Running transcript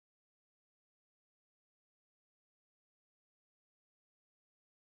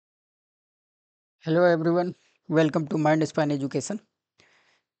Hello everyone, welcome to MindSpan Education.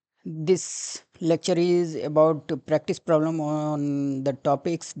 This lecture is about practice problem on the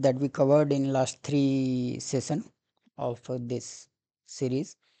topics that we covered in last three session of this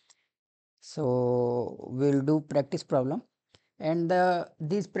series. So we'll do practice problem, and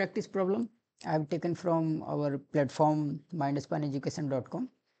this practice problem I have taken from our platform mindspaneducation.com.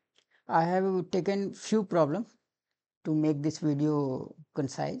 I have taken few problems to make this video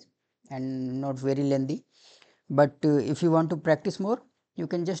concise and not very lengthy. But if you want to practice more, you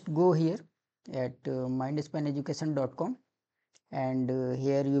can just go here at mindspaneducation.com, and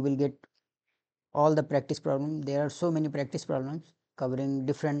here you will get all the practice problems. There are so many practice problems covering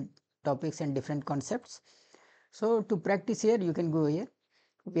different topics and different concepts. So to practice here, you can go here.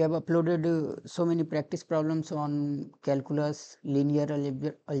 We have uploaded so many practice problems on calculus, linear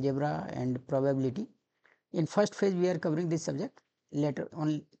algebra and probability. In first phase, we are covering this subject. Later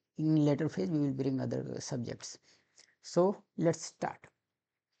on, in later phase, we will bring other subjects. So let's start.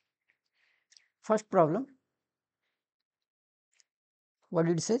 First problem, what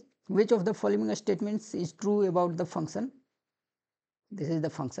did it say? Which of the following statements is true about the function? This is the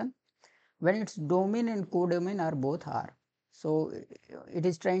function when its domain and codomain are both R. So it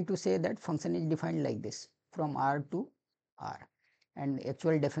is trying to say that function is defined like this from R to R, and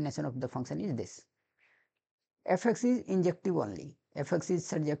actual definition of the function is this. Fx is injective only, Fx is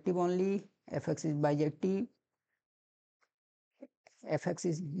surjective only, Fx is bijective, Fx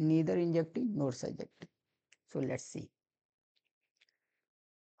is neither injective nor surjective. So let's see.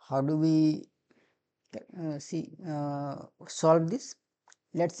 How do we solve this?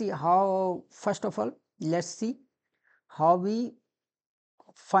 Let's see how, first of all, let's see how we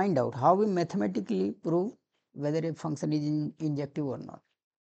find out, how we mathematically prove whether a function is injective or not.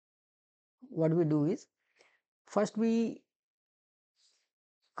 What we do is, first we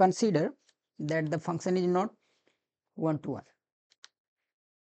consider that the function is not one to one,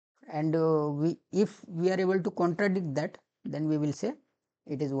 and if we are able to contradict that, then we will say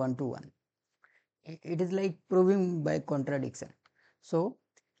it is one to one. It is like proving by contradiction. So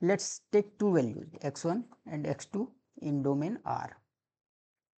let's take two values, x1 and x2 in domain R.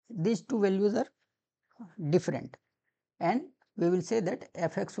 These two values are different, and we will say that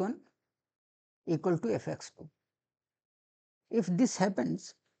fx1 equal to fx2. If this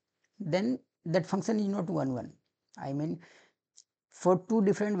happens, then that function is not 1 1. I mean, for two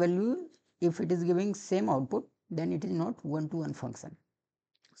different values, if it is giving same output, then it is not 1 to 1 function.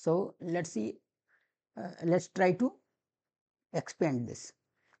 So let's see, let's try to expand this.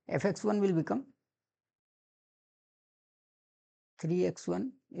 Fx1 will become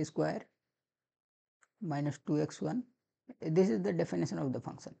 3x1 square minus 2x1. This is the definition of the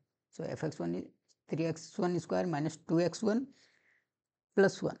function. So fx1 is 3x1 square minus 2x1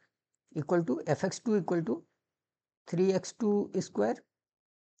 plus 1 equal to fx2 equal to 3x2 square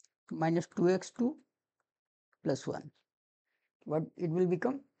minus 2x2 plus 1. What it will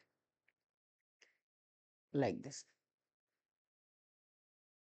become? Like this.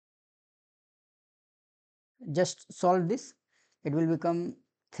 Just solve this. It will become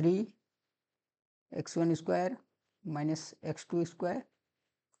 3x1 square minus x2 square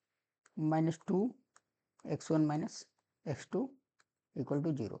minus 2 x1 minus x2 equal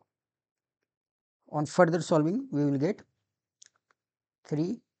to 0. On further solving, we will get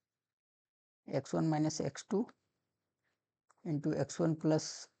 3 x1 minus x2 into x1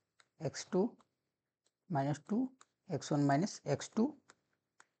 plus x2 minus 2 x1 minus x2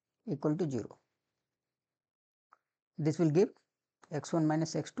 equal to 0. This will give x1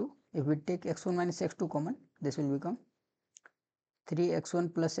 minus x2. If we take x1 minus x2 common, this will become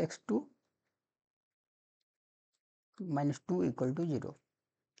 3x1 plus x2 minus 2 equal to 0.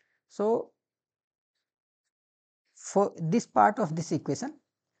 So for this part of this equation,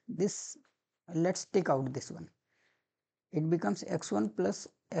 this, let's take out this one. It becomes x1 plus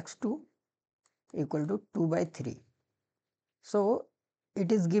x2 equal to 2 by 3. So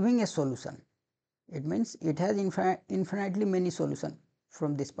it is giving a solution. It means it has infinitely many solutions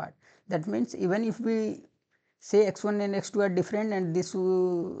from this part. That means even if we say x1 and x2 are different and this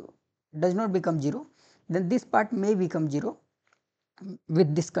does not become 0, then this part may become 0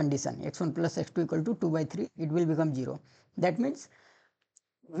 with this condition, x1 plus x2 equal to 2 by 3, it will become 0. That means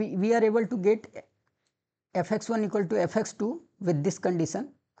we are able to get fx1 equal to fx2 with this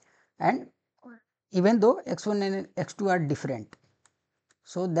condition, and even though x1 and x2 are different.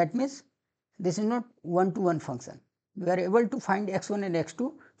 So that means this is not one to one function. We are able to find x1 and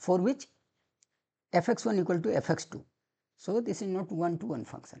x2 for which fx1 equal to fx2. So this is not one to one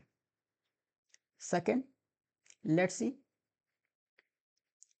function. Second, let's see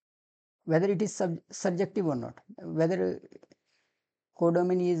whether it is surjective or not, whether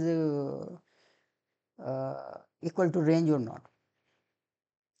codomain is equal to range or not.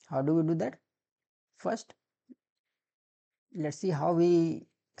 How do we do that? First, let's see how we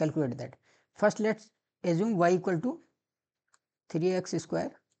calculate that. First, let's assume y equal to 3x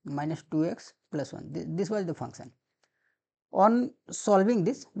square minus 2x plus 1. This was the function. On solving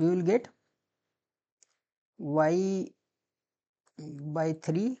this, we will get y by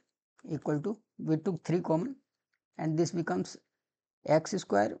 3 equal to, we took 3 common, and this becomes x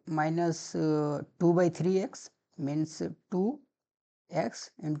square minus 2 by 3x means 2x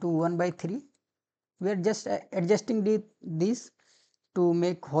into 1 by 3. We are just adjusting this to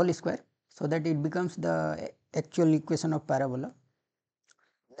make whole square, so that it becomes the actual equation of parabola.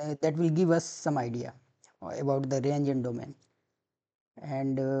 That will give us some idea about the range and domain.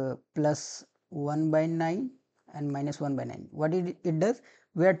 And plus 1 by 9 and minus 1 by 9. What it does?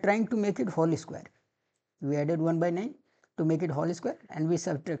 We are trying to make it whole square. We added 1 by 9 to make it whole square, and we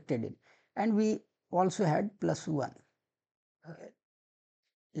subtracted it, and we also had plus 1.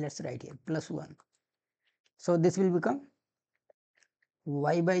 Let's write here plus 1. So this will become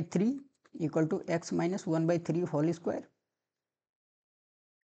y by 3 equal to x minus 1 by 3 whole square,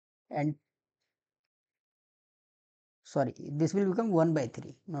 and sorry, this will become 1 by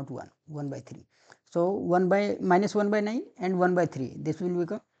 3, not 1 by 3. So 1 by minus 1 by 9 and 1 by 3, this will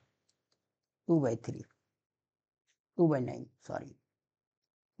become 2 by 3, 2 by 9, sorry,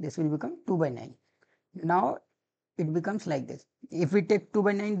 this will become 2 by 9. Now it becomes like this. If we take 2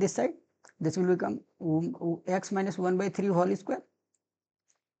 by 9 this side, this will become x minus 1 by 3 whole square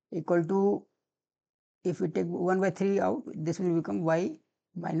equal to, if we take 1 by 3 out, this will become y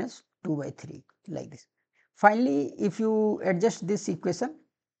minus 2 by 3, like this. Finally, if you adjust this equation,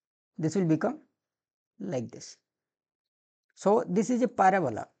 this will become like this. So this is a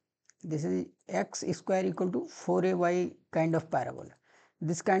parabola. This is x square equal to 4ay kind of parabola.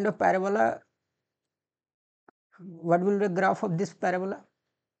 This kind of parabola, what will be the graph of this parabola?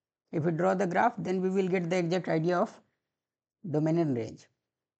 If we draw the graph, then we will get the exact idea of domain and range.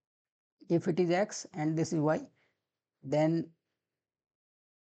 If it is x and this is y, then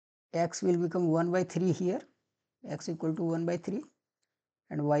x will become 1 by 3 here, x equal to 1 by 3,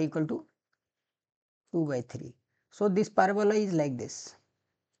 and y equal to 2 by 3. So this parabola is like this,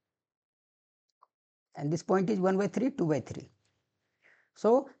 and this point is 1 by 3, 2 by 3.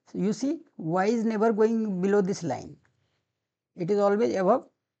 So you see, y is never going below this line, it is always above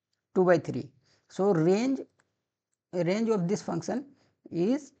 2 by 3. So range of this function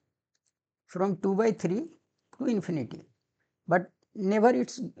is from 2 by 3 to infinity, but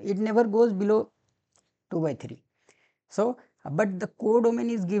it never goes below 2 by 3. So but the codomain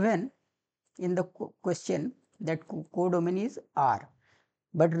is given in the question, that codomain is R,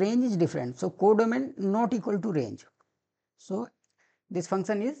 but range is different. So codomain not equal to range. So this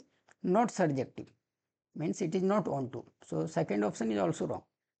function is not surjective, means it is not onto. So second option is also wrong.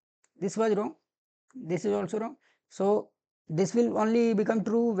 This was wrong, this is also wrong. So this will only become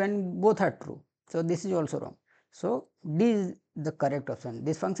true when both are true. So this is also wrong. So D is the correct option.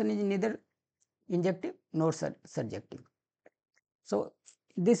 This function is neither injective nor surjective. So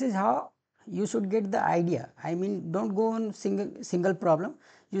this is how you should get the idea. I mean, don't go on single problem.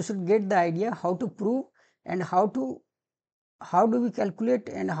 You should get the idea how to prove, and how do we calculate,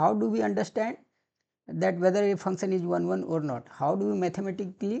 and how do we understand that whether a function is 1 or not. How do we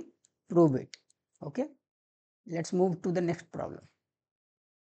mathematically prove it? Okay. Let's move to the next problem.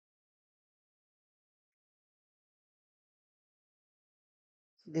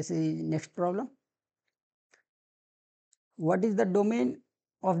 This is next problem. What is the domain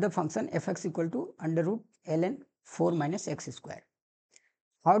of the function fx equal to under root ln 4 minus x square?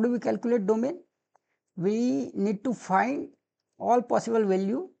 How do we calculate domain? We need to find all possible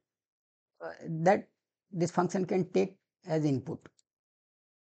value that this function can take as input.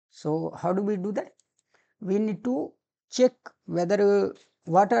 So how do we do that? We need to check whether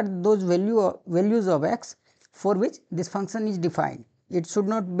what are those values of x for which this function is defined. It should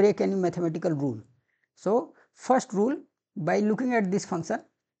not break any mathematical rule. So first rule, by looking at this function,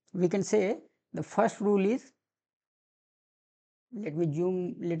 we can say the first rule is, let me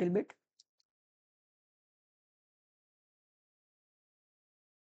zoom little bit.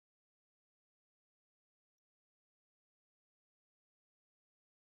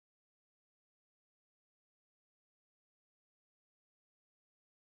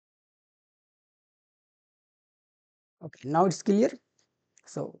 Okay, now it's clear.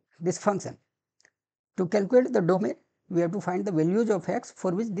 So this function, to calculate the domain, we have to find the values of x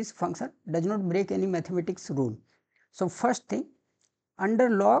for which this function does not break any mathematics rule. So first thing, under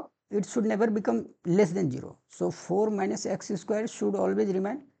log it should never become less than 0. So 4 minus x square should always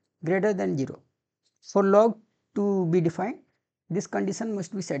remain greater than 0. For log to be defined, this condition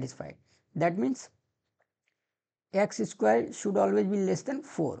must be satisfied. That means x square should always be less than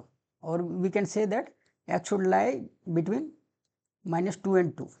 4, or we can say that x should lie between minus 2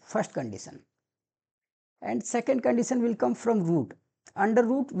 and 2, first condition. And second condition will come from root. Under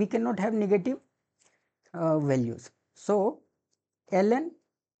root we cannot have negative values. So ln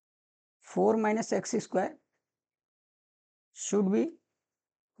 4 minus x square should be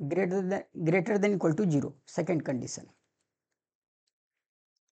greater than equal to 0, second condition.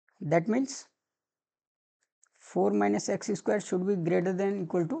 That means 4 minus x square should be greater than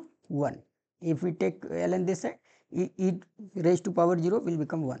equal to 1. If we take ln this side, e raised to power 0 will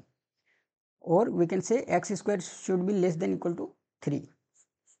become 1. Or we can say x square should be less than equal to 3.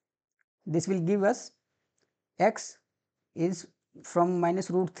 This will give us x is from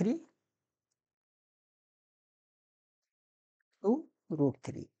minus root 3 to root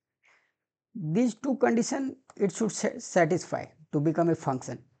 3. These two conditions it should satisfy to become a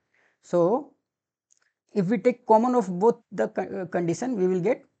function. So if we take common of both the condition, we will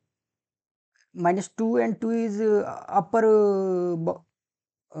get minus 2 and 2 is upper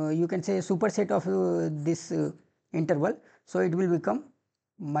you can say superset of this interval. So it will become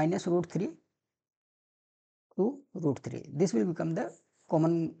minus root 3 to root 3. This will become the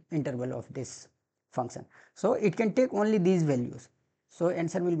common interval of this function. So it can take only these values. So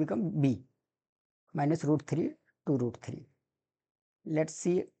answer will become B, minus root 3 to root 3. Let's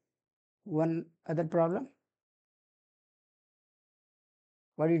see one other problem.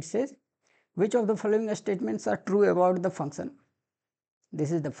 What it says, which of the following statements are true about the function?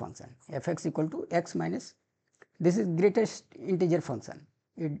 This is the function f(x) equal to x minus, this is greatest integer function.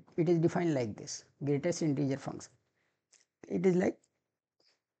 It is defined like this, greatest integer function. It is like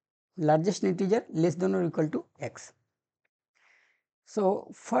largest integer less than or equal to x.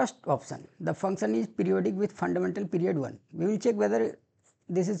 So first option, the function is periodic with fundamental period 1. We will check whether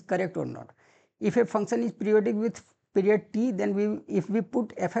this is correct or not. If a function is periodic with period t, then if we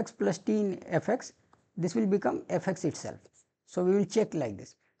put f(x) plus t in f(x), this will become f(x) itself. So we will check like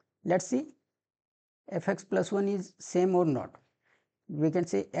this. Let's see f(x) plus 1 is same or not. We can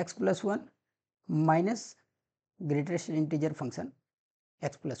say x plus 1 minus greatest integer function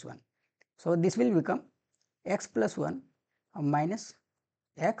x plus 1. So this will become x plus 1 minus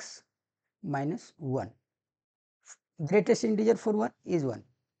x minus 1. Greatest integer for 1 is 1.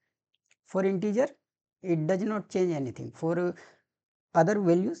 For integer, it does not change anything. For other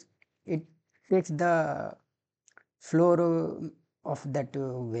values, it takes the floor of that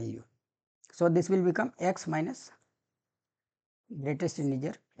value. So this will become x minus greatest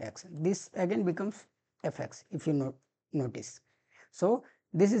integer x. This again becomes f(x) if you notice. So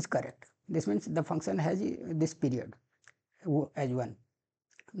this is correct. This means the function has this period as 1.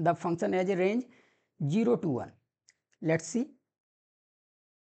 The function has a range 0 to 1. Let's see.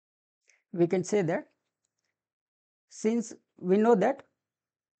 We can say that since we know that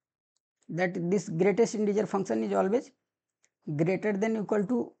this greatest integer function is always greater than equal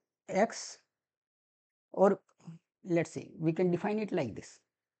to x, or let's see, we can define it like this.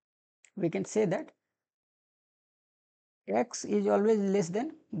 We can say that x is always less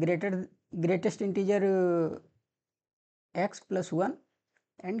than greatest integer x plus 1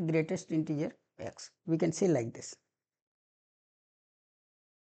 and greatest integer x. We can say like this.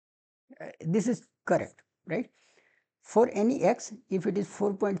 This is correct, right? For any x, if it is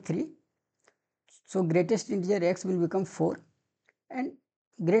 4.3, so greatest integer x will become 4 and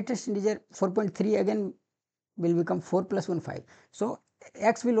greatest integer 4.3 again will become 4 plus 1 5. So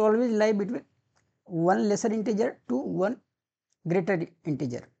x will always lie between one lesser integer to one greater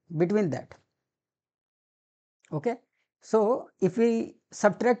integer, between that. Okay. So if we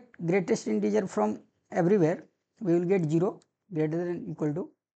subtract greatest integer from everywhere, we will get 0 greater than equal to,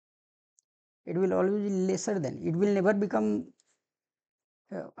 it will always be lesser than, it will never become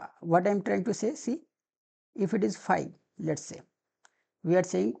what I am trying to say. See, if it is 5, let's say, we are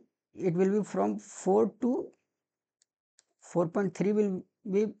saying it will be from 4 to 4.3 will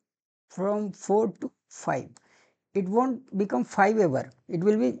be from 4 to 5. It won't become 5 ever, it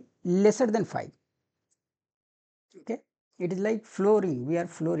will be lesser than 5. Okay, it is like flooring, we are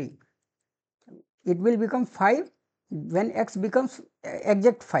flooring. It will become 5 when x becomes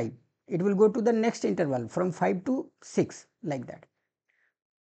exact 5. It will go to the next interval from 5 to 6, like that.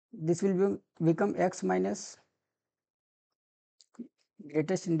 This will become x minus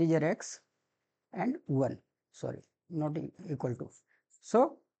greatest integer x and 1, sorry, not equal to.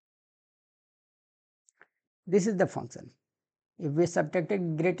 So this is the function. If we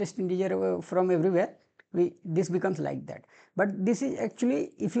subtracted greatest integer from everywhere, this becomes like that. But this is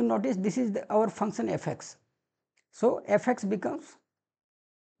actually, if you notice, this is our function fx. So fx becomes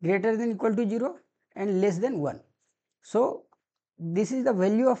greater than equal to 0 and less than 1. So this is the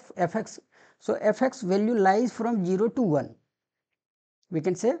value of fx. So fx value lies from 0 to 1. We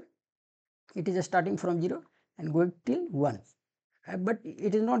can say it is starting from 0 and going till 1, but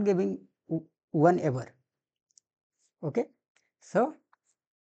it is not giving 1 ever. Okay. So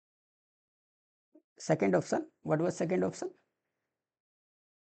second option, what was second option?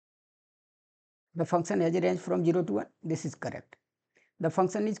 The function has a range from 0 to 1. This is correct. The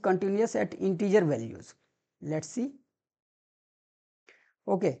function is continuous at integer values. Let's see.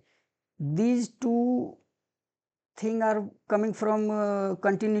 Okay, these two things are coming from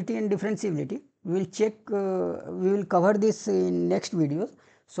continuity and differentiability. We will check, we will cover this in next videos.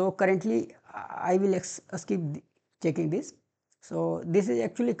 So currently I will skip checking this. So this is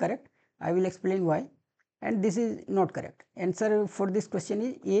actually correct. I will explain why, and this is not correct. Answer for this question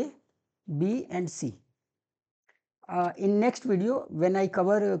is A, B and C. In next video, when I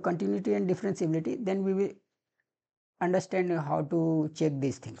cover continuity and differentiability, then we will understand how to check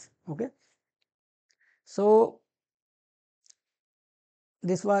these things. Okay. So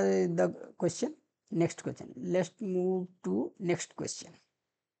this was the question. Next question. Let's move to next question.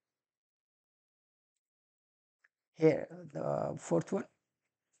 Here, the fourth one.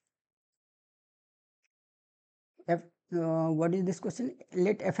 What is this question?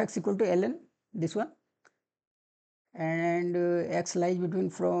 Let fx equal to ln, this one, and x lies between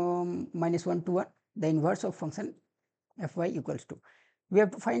from -1 to 1. The inverse of function fy equals to. We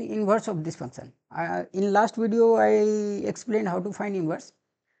have to find inverse of this function. In last video, I explained how to find inverse.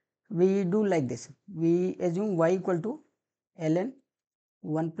 We do like this. We assume y equal to ln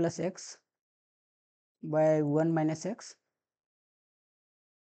 1 plus x by 1 minus x,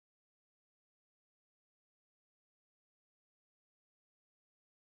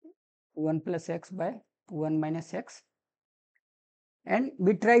 by 1 minus x, and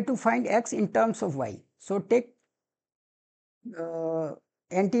we try to find x in terms of y. So take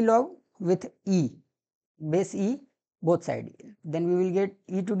antilog with e, base e both side, then we will get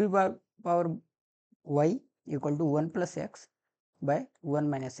e to the power y equal to 1 plus x by 1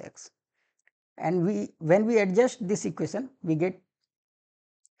 minus x, and when we adjust this equation, we get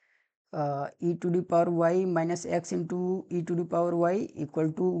e to the power y minus x into e to the power y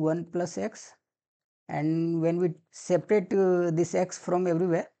equal to 1 plus x, and when we separate this x from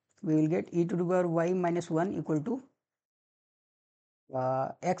everywhere, we will get e to the power y minus 1 equal to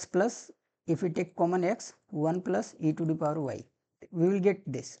x plus, if we take common x, 1 plus e to the power y. We will get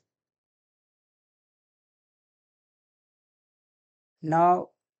this. Now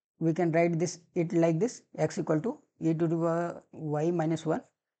we can write this it like this: x equal to e to the power y minus 1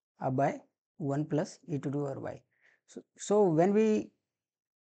 by 1 plus e to the power y. So when we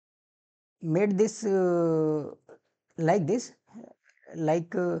made this like this,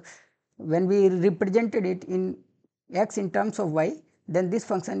 like when we represented it in x in terms of y, then this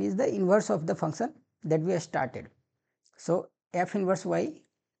function is the inverse of the function that we have started. So f inverse y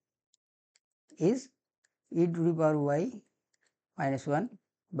is e to the power y minus 1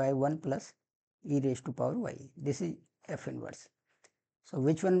 by 1 plus e raised to power y. This is f inverse. So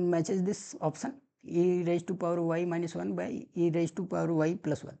which one matches this option? E raised to power y minus 1 by e raised to power y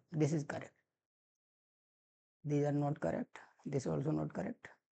plus 1. This is correct. These are not correct. This is also not correct.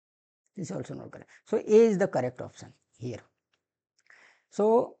 This is also not correct. So A is the correct option here.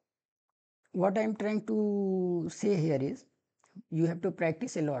 So what I am trying to say here is, you have to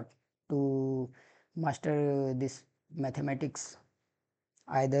practice a lot to master this mathematics,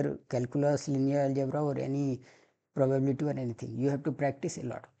 either calculus, linear algebra, or any probability or anything. You have to practice a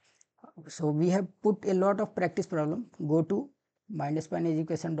lot. So we have put a lot of practice problem. Go to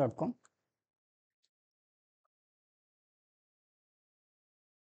mindspaneducation.com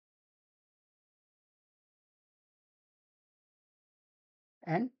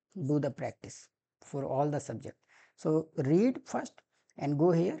and do the practice for all the subject. So read first and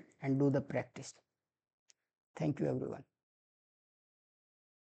go here and do the practice. Thank you everyone.